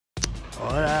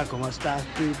está? ¿Cómo estás,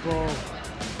 people?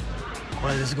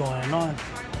 What is going on?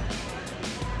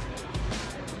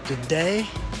 Today,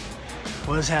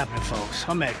 what is happening, folks?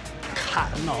 I'm at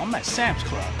Sam's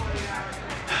Club.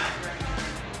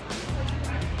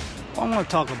 What I want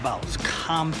to talk about is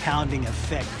compounding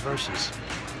effect versus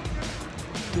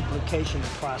duplication and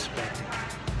prospecting.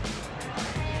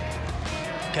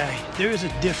 Okay, there is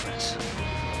a difference.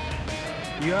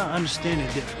 You gotta understand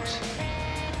the difference.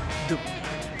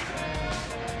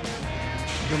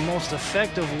 The most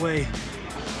effective way,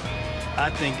 I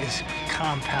think, is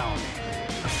compounding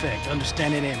effect,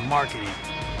 understanding it in marketing.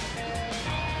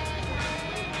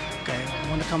 Okay,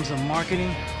 when it comes to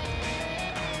marketing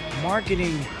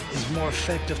is more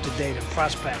effective today than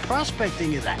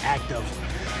prospecting is an active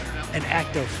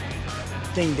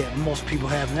thing that most people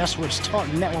have, and that's what's taught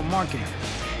in network marketing.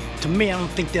 To me, I don't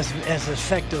think that's as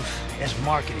effective as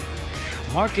marketing.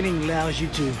 Marketing allows you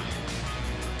to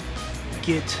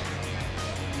get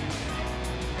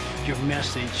your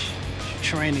message, your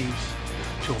trainings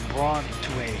to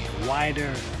a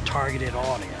wider targeted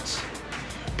audience.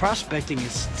 Prospecting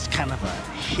is kind of a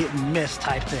hit and miss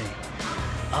type thing.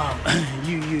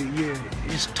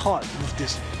 It's taught with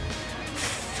this,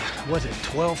 what's it,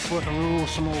 12-foot rule,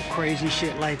 some old crazy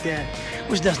shit like that,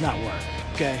 which does not work.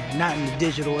 Okay, not in the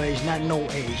digital age, not no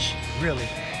age, really.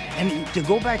 And to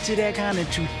go back to that kind of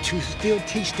to still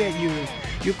teach that,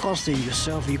 you're costing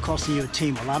yourself, you're costing your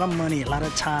team a lot of money, a lot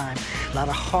of time, a lot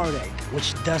of heartache,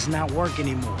 which does not work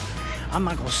anymore. I'm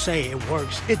not gonna say it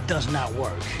works. It does not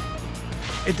work.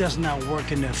 It does not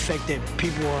work in the effect that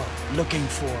people are looking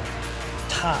for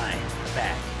time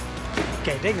back.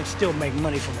 Okay, they can still make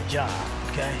money from a job.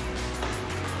 Okay,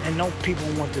 and no people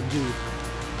want to do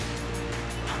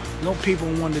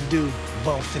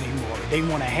both anymore. They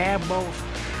want to have both,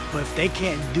 but if they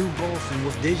can't do both, and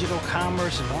with digital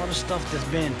commerce and all the stuff that's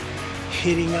been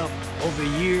hitting up over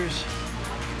years,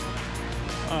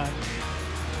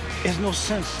 there's no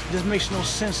sense. This makes no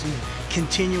sense in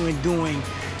continuing doing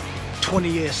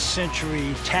 20th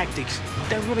century tactics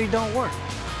that really don't work.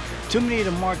 Too many of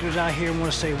the marketers out here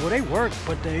want to say, well, they work,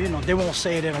 but they won't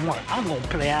say it don't work. I'm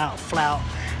gonna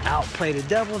outplay the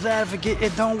devil's advocate.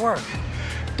 It don't work.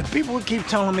 The people who keep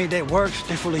telling me that works,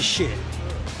 they're full of shit.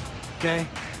 Okay?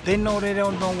 They know they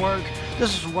don't work.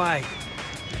 This is why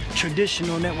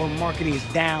traditional network marketing is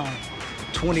down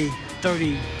 20,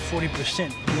 30,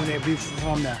 40%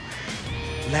 from the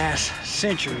last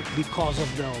century because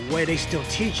of the way they still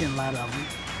teaching a lot of them.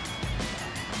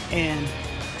 And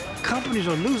companies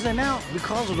are losing out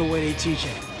because of the way they teach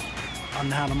it on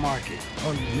how to market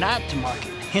or not to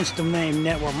market. Hence the name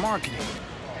network marketing.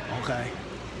 Okay?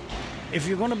 If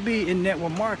you're going to be in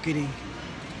network marketing,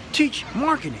 teach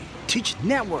marketing, teach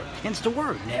network, hence the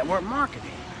word, network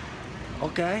marketing,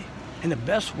 okay? And the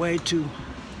best way to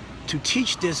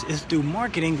teach this is through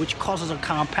marketing, which causes a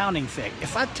compounding effect.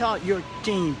 If I taught your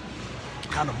team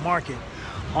how to market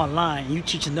online, and you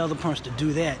teach another person to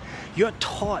do that, you're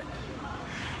taught,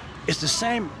 it's the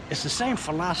same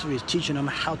philosophy as teaching them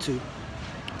how to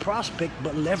prospect,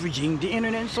 but leveraging the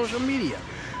internet and social media.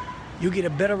 You get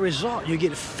a better result, you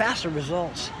get faster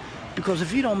results, because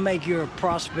if you don't make your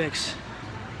prospects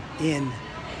in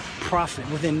profit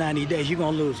within 90 days, you're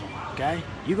gonna lose them, okay?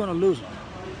 You're gonna lose them.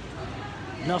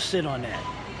 Enough sit on that.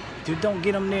 If you don't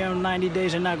get them there in 90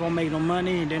 days, they're not gonna make no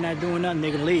money, and they're not doing nothing,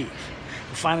 they're gonna leave.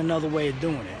 You'll find another way of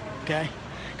doing it, okay?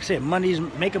 Like I said,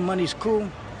 making money's cool,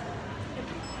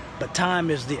 but time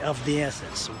is of the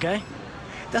essence, okay?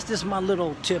 That's just my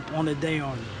little tip on the day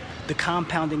on the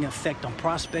compounding effect on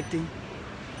prospecting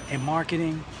and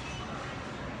marketing.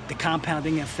 The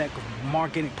compounding effect of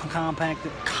marketing,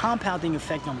 compounding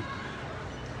effect on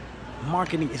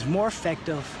marketing is more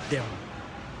effective than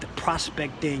the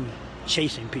prospecting,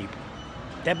 chasing people.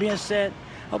 That being said,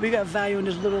 hope you got value in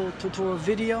this little tutorial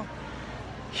video.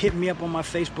 Hit me up on my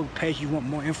Facebook page if you want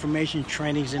more information,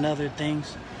 trainings, and other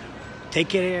things. Take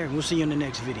care, and we'll see you in the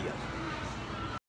next video.